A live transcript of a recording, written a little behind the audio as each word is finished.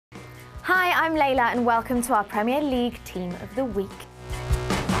Hi, I'm Layla and welcome to our Premier League Team of the Week.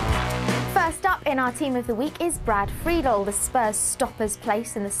 First up in our Team of the Week is Brad Friedel. The Spurs stopper's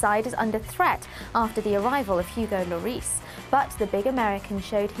place in the side is under threat after the arrival of Hugo Lloris. But the big American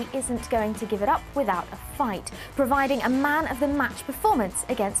showed he isn't going to give it up without a fight, providing a man-of-the-match performance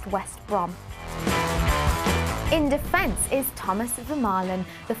against West Brom. In defence is Thomas Vermaelen,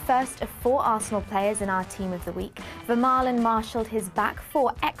 the first of 4 Arsenal players in our Team of the Week. Vermaelen marshalled his back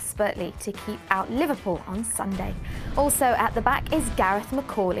 4 expertly to keep out Liverpool on Sunday. Also at the back is Gareth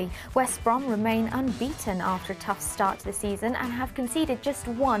McAuley. West Brom remain unbeaten after a tough start to the season and have conceded just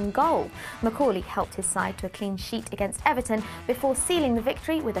 1 goal. McAuley helped his side to a clean sheet against Everton before sealing the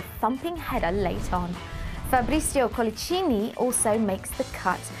victory with a thumping header late on. Fabrizio Collicini also makes the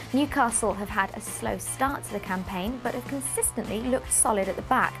cut. Newcastle have had a slow start to the campaign but have consistently looked solid at the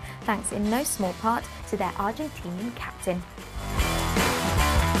back, thanks in no small part to their Argentinian captain.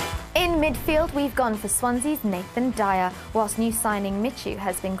 In midfield, we've gone for Swansea's Nathan Dyer. Whilst new signing Michu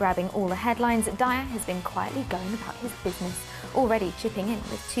has been grabbing all the headlines, Dyer has been quietly going about his business, already chipping in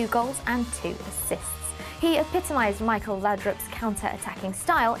with 2 goals and 2 assists. He epitomised Michael Laudrup's counter-attacking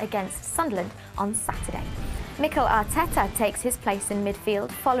style against Sunderland on Saturday. Mikel Arteta takes his place in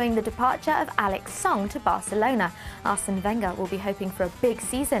midfield following the departure of Alex Song to Barcelona. Arsene Wenger will be hoping for a big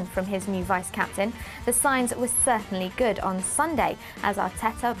season from his new vice-captain. The signs were certainly good on Sunday as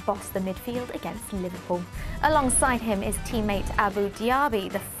Arteta bossed the midfield against Liverpool. Alongside him is teammate Abou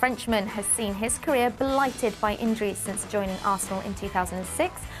Diaby. The Frenchman has seen his career blighted by injuries since joining Arsenal in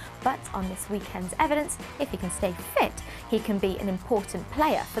 2006. But on this weekend's evidence, if he can stay fit, he can be an important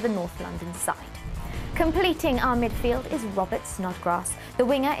player for the North London side. Completing our midfield is Robert Snodgrass. The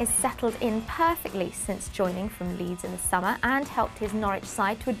winger is settled in perfectly since joining from Leeds in the summer and helped his Norwich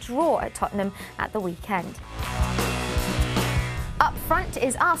side to a draw at Tottenham at the weekend. Up front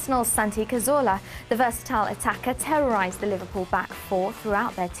is Arsenal's Santi Cazorla. The versatile attacker terrorised the Liverpool back 4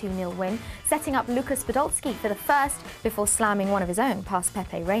 throughout their 2-0 win, setting up Lukas Podolski for the first before slamming one of his own past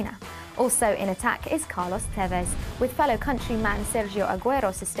Pepe Reina. Also in attack is Carlos Tevez. With fellow countryman Sergio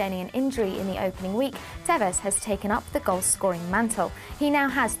Aguero sustaining an injury in the opening week, Tevez has taken up the goal-scoring mantle. He now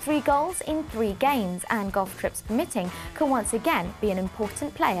has 3 goals in 3 games and, golf trips permitting, can once again be an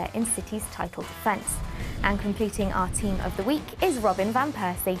important player in City's title defence. And completing our Team of the Week is Robin van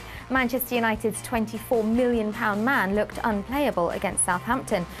Persie. Manchester United's £24 million man looked unplayable against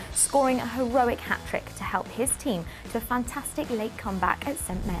Southampton, scoring a heroic hat-trick to help his team to a fantastic late comeback at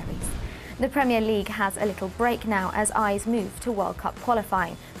St Mary's. The Premier League has a little break now as eyes move to World Cup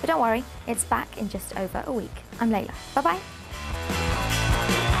qualifying. But don't worry, it's back in just over a week. I'm Layla. Bye-bye.